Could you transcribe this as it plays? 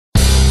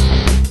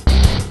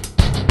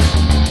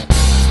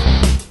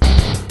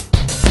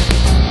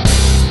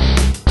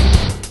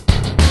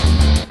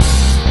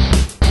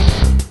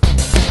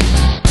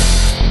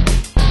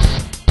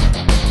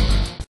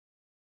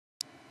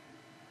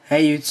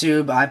Hey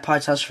YouTube,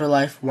 iPod Touch for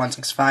Life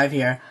 165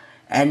 here,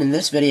 and in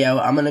this video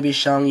I'm going to be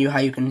showing you how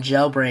you can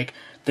jailbreak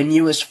the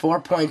newest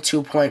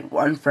 4.2.1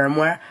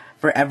 firmware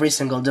for every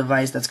single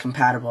device that's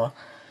compatible.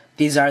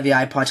 These are the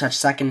iPod Touch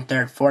 2nd,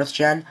 3rd, 4th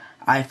gen,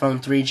 iPhone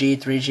 3G,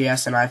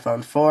 3GS, and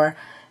iPhone 4,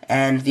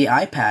 and the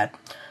iPad.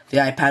 The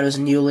iPad was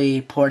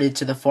newly ported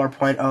to the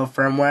 4.0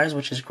 firmwares,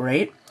 which is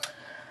great.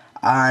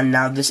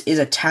 Now this is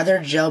a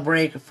tethered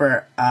jailbreak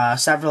for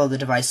several of the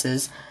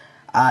devices.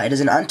 It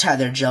is an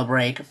untethered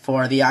jailbreak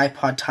for the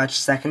iPod Touch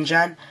 2nd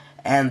gen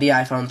and the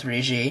iPhone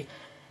 3G.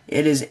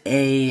 It is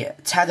a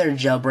tethered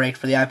jailbreak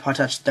for the iPod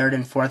Touch 3rd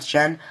and 4th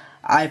gen,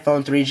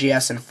 iPhone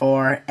 3GS and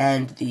 4,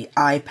 and the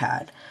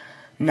iPad.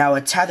 Now,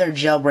 a tethered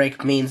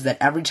jailbreak means that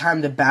every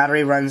time the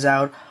battery runs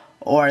out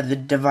or the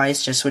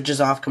device just switches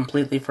off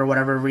completely for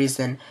whatever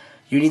reason,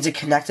 you need to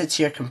connect it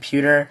to your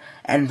computer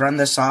and run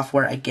the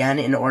software again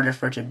in order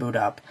for it to boot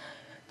up.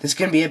 This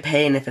can be a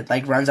pain if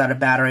it runs out of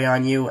battery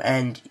on you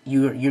and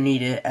you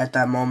need it at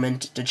that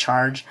moment to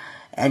charge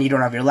and you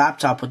don't have your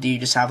laptop with you, you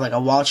just have a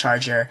wall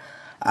charger.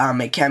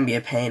 It can be a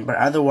pain, but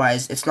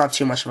otherwise it's not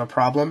too much of a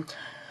problem.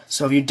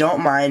 So if you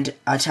don't mind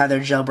a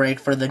tethered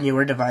jailbreak for the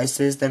newer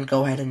devices, then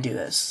go ahead and do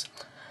this.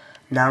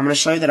 Now I'm going to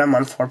show you that I'm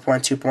on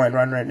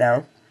 4.2.1 right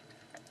now.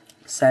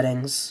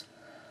 Settings,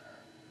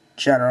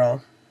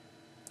 General,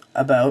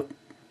 About,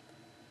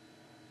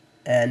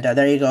 and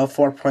there you go,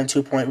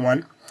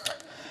 4.2.1.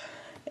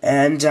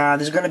 And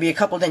there's going to be a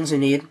couple things you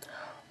need.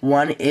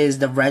 One is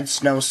the Red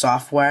Snow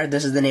software.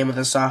 This is the name of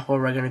the software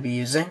we're going to be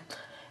using.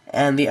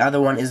 And the other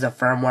one is the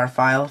firmware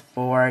file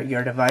for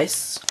your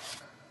device.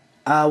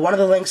 One of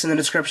the links in the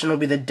description will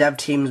be the dev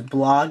team's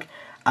blog.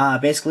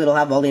 Basically, it'll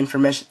have all the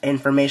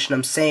information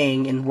I'm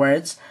saying in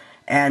words.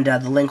 And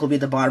the link will be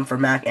at the bottom for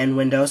Mac and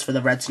Windows for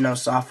the Red Snow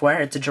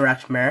software. It's a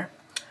direct mirror.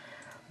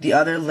 The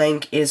other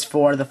link is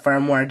for the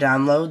firmware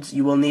downloads.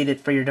 You will need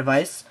it for your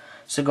device.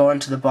 So go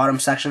into the bottom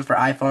section for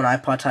iPhone,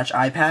 iPod Touch,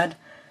 iPad,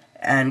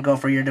 and go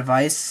for your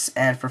device,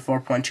 and for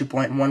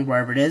 4.2.1,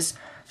 wherever it is.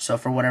 So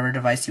for whatever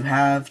device you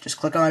have, just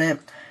click on it,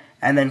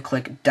 and then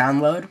click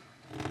Download,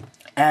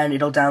 and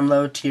it'll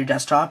download to your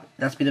desktop.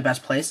 That'll be the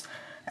best place.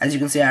 As you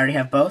can see, I already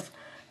have both.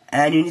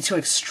 And you need to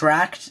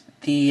extract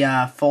the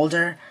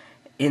folder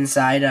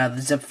inside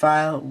the zip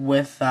file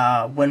with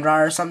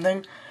WinRAR or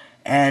something.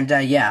 And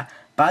yeah.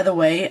 By the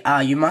way,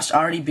 you must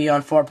already be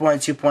on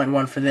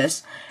 4.2.1 for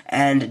this,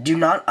 and do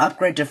not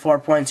upgrade to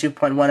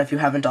 4.2.1 if you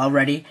haven't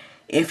already,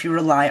 if you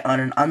rely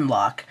on an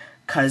unlock,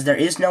 because there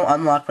is no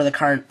unlock for the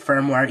current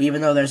firmware,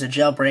 even though there's a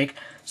jailbreak,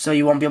 so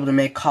you won't be able to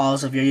make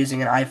calls if you're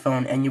using an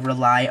iPhone and you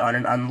rely on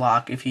an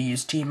unlock if you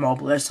use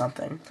T-Mobile or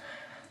something.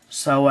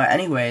 So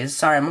anyways,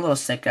 sorry, I'm a little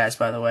sick, guys,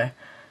 by the way,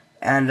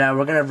 and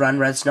we're going to run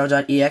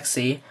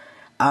redsnow.exe.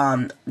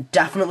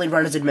 Definitely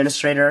run as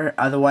administrator,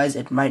 otherwise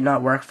it might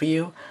not work for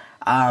you.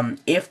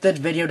 If the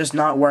video does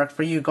not work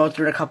for you, go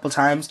through it a couple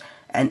times,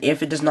 and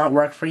if it does not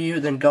work for you,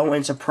 then go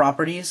into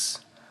Properties,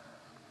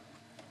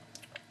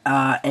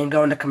 and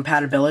go into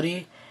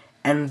Compatibility,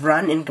 and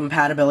run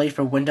Incompatibility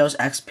for Windows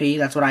XP.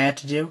 That's what I had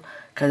to do,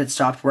 because it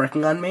stopped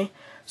working on me.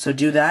 So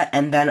do that,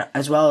 and then,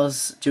 as well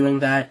as doing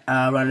that,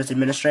 run as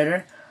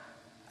administrator.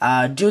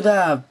 Do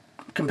the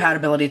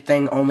compatibility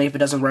thing only if it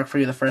doesn't work for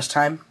you the first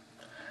time.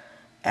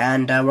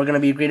 And we're going to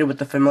be greeted with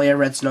the familiar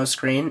Red Snow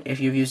screen if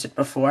you've used it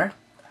before.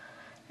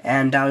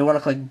 And we want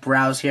to click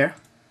Browse here.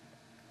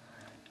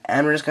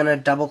 And we're just going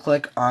to double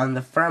click on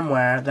the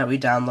firmware that we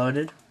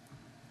downloaded.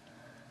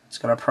 It's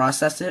going to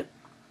process it.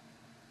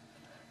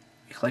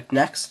 We click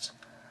Next.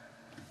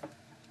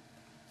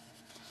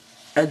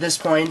 At this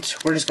point,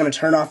 we're just going to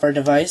turn off our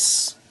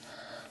device.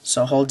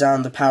 So hold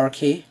down the power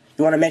key.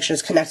 You want to make sure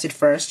it's connected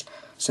first.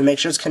 So make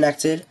sure it's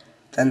connected,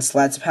 then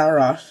slide the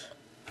power off.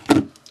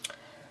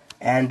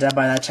 And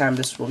by that time,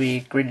 this will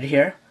be greeted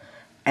here.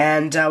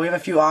 And we have a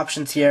few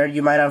options here.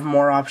 You might have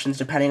more options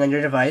depending on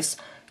your device.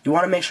 You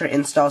want to make sure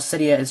Install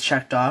Cydia is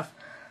checked off.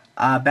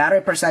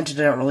 Battery percentage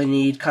you don't really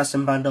need.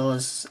 Custom bundle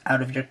is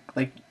out of your,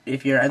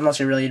 unless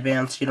you're really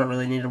advanced, you don't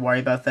really need to worry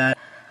about that.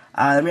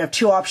 Then we have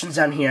two options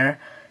down here.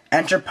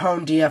 Enter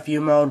Pwn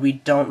DFU mode, we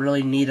don't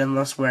really need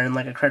unless we're in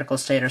a critical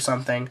state or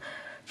something.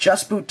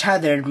 Just Boot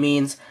Tethered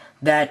means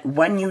that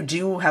when you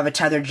do have a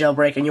tethered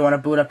jailbreak and you want to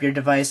boot up your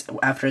device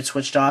after it's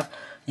switched off,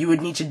 you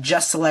would need to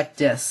just select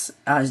this.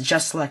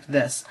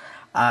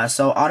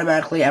 So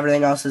automatically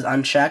everything else is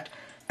unchecked,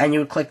 and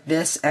you would click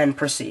this and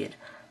proceed.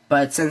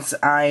 But since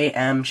I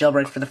am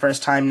jailbreak for the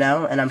first time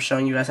now, and I'm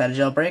showing you guys how to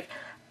jailbreak,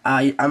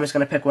 I'm just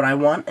going to pick what I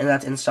want, and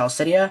that's Install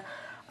Cydia.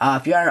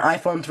 If you're on an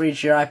iPhone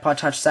 3G or iPod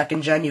Touch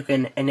 2nd gen, you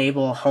can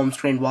enable home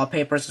screen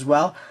wallpapers as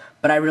well,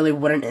 but I really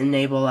wouldn't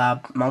enable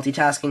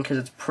multitasking because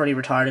it's pretty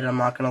retarded, I'm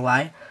not going to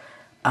lie.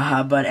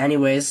 But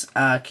anyways,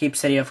 keep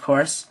Cydia of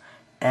course,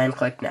 and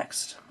click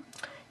Next.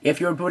 If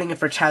you're booting it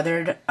for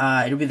tethered,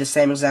 it'll be the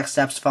same exact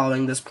steps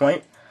following this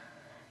point.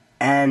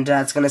 And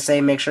it's going to say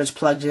make sure it's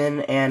plugged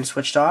in and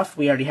switched off.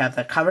 We already have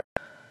that covered.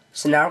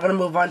 So now we're going to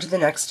move on to the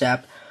next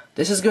step.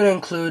 This is going to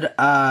include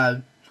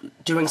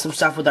doing some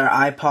stuff with our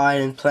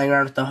iPod and playing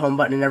around with the home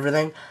button and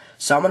everything.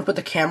 So I'm going to put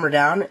the camera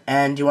down,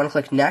 and you want to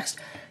click Next,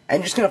 And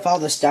you're just going to follow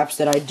the steps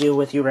that I do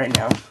with you right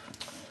now.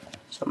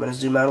 So I'm going to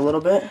zoom out a little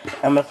bit.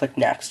 I'm going to click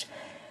next.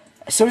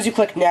 As soon as you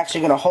click next,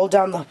 you're going to hold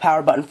down the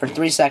power button for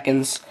 3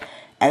 seconds.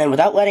 And then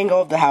without letting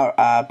go of the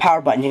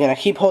power button, you're going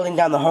to keep holding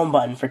down the home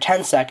button for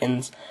 10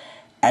 seconds.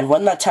 And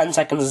when that 10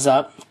 seconds is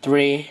up,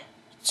 3,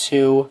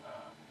 2,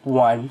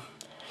 1.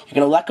 You're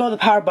going to let go of the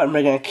power button,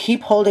 but you're going to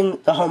keep holding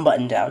the home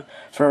button down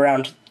for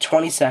around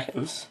 20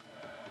 seconds.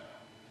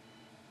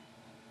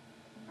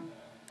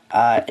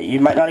 You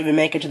might not even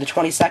make it to the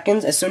 20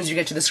 seconds. As soon as you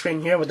get to the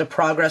screen here with the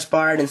progress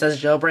bar and it says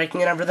jailbreaking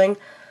and everything,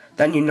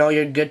 then you know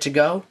you're good to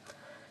go.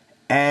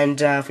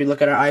 And if we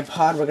look at our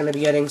iPod, we're going to be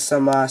getting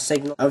some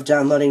signal of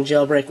downloading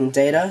jailbreaking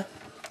data.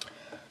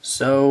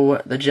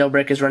 So the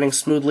jailbreak is running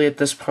smoothly at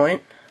this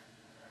point.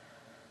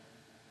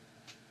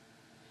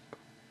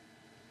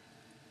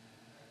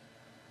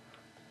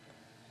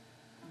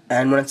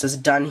 And when it says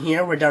done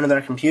here, we're done with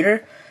our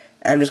computer.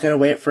 And I'm just going to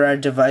wait for our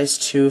device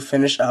to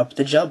finish up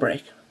the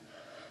jailbreak.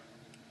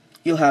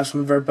 You'll have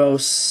some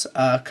verbose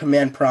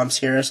command prompts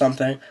here or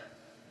something.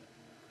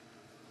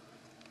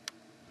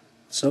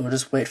 So we'll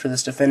just wait for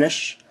this to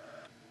finish.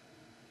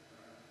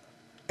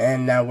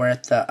 And now we're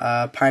at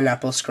the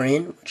pineapple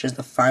screen, which is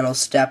the final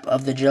step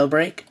of the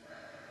jailbreak.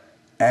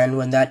 And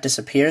when that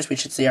disappears, we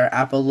should see our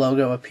Apple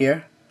logo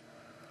appear.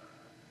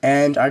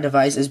 And our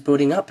device is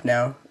booting up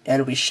now.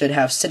 And we should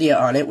have Cydia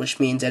on it, which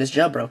means it is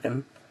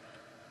jailbroken.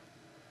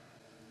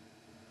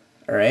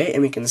 Alright,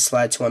 and we can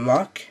slide to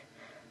unlock.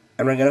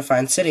 And we're going to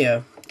find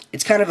Cydia.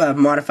 It's kind of a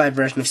modified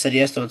version of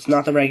Cydia, so it's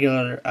not the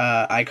regular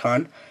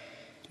icon.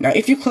 Now,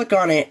 if you click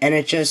on it and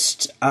it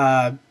just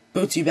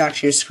boots you back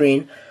to your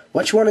screen,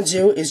 what you want to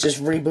do is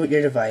just reboot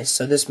your device.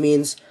 So this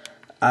means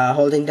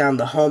holding down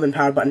the home and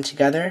power button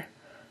together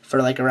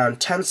for like around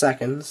 10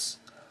 seconds.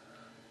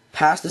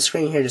 Past the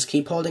screen here, just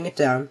keep holding it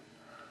down.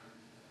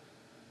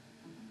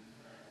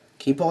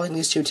 Keep holding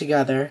these two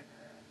together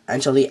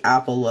until the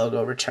Apple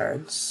logo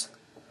returns.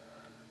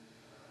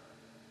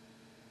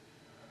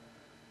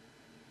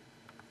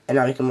 And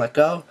now we can let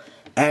go.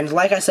 And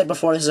like I said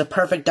before, this is a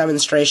perfect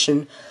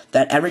demonstration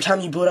that every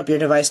time you boot up your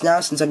device now,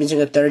 since I'm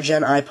using a 3rd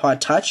gen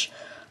iPod Touch,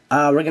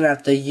 we're going to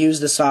have to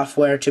use the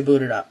software to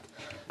boot it up.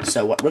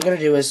 So what we're going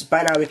to do is,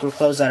 by now we can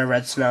close out of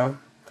Red Snow.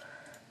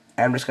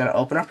 And we're just going to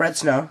open up Red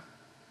Snow.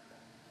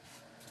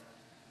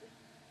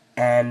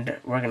 And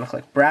we're going to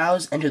click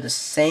Browse and do the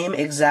same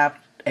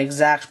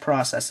exact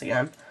process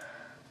again.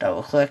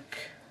 Double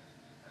click.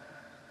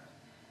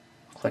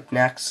 Click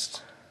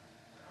Next.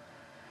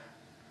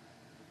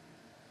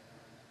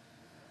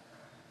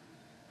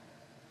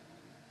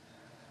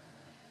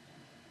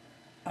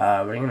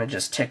 We're going to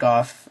just tick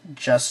off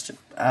just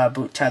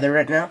boot tether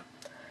right now,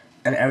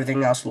 and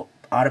everything else will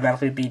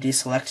automatically be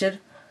deselected.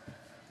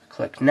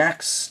 Click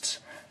Next,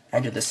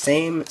 and do the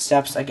same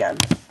steps again.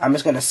 I'm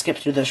just going to skip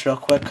through this real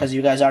quick because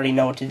you guys already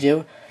know what to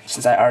do,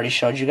 since I already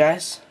showed you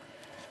guys.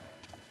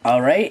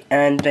 Alright,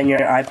 and then your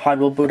iPod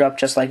will boot up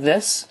just like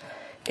this.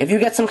 If you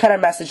get some kind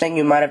of message saying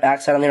you might have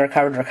accidentally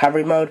recovered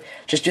recovery mode,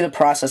 just do the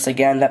process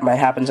again. That might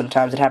happen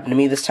sometimes. It happened to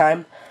me this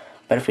time.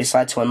 But if we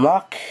slide to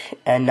unlock,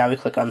 and now we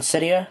click on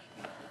Cydia,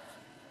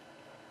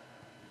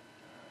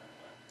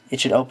 it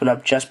should open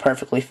up just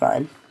perfectly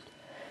fine.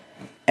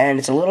 And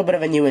it's a little bit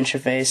of a new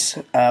interface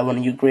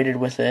when you greeted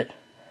with it.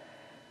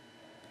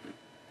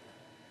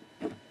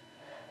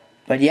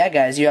 But yeah,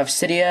 guys, you have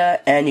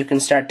Cydia, and you can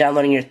start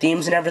downloading your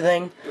themes and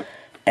everything.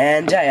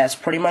 And yeah, that's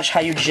pretty much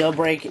how you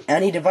jailbreak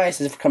any device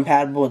that's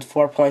compatible with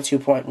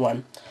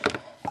 4.2.1.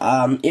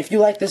 If you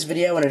like this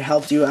video and it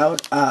helped you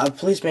out,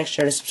 please make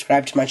sure to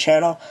subscribe to my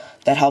channel.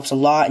 That helps a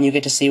lot, and you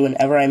get to see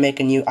whenever I make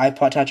a new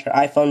iPod Touch or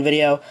iPhone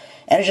video.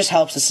 And it just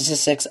helps the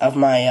statistics of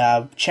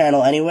my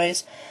channel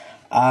anyways.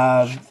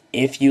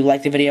 If you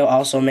like the video,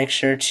 also make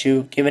sure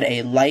to give it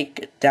a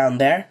like down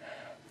there.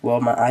 Well,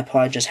 my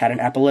iPod just had an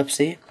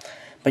epilepsy.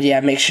 But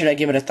yeah, make sure to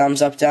give it a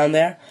thumbs up down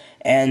there.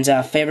 And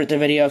favorite the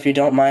video if you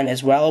don't mind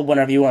as well.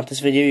 Whenever you want this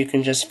video, you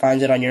can just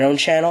find it on your own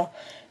channel.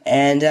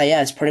 And yeah,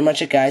 that's pretty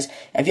much it, guys.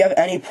 If you have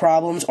any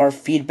problems or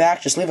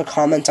feedback, just leave a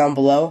comment down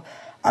below.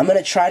 I'm going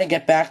to try to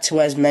get back to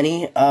as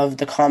many of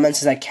the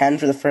comments as I can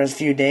for the first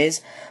few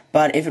days.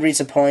 But if it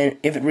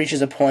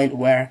reaches a point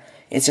where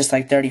it's just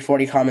like 30,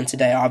 40 comments a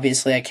day,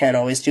 obviously I can't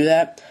always do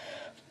that.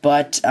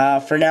 But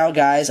for now,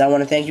 guys, I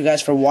want to thank you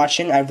guys for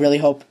watching. I really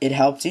hope it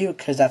helped you,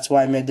 because that's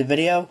why I made the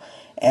video.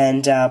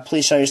 And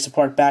please show your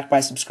support back by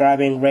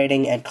subscribing,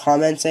 rating, and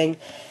commenting.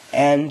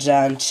 And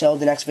until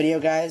the next video,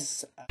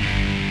 guys.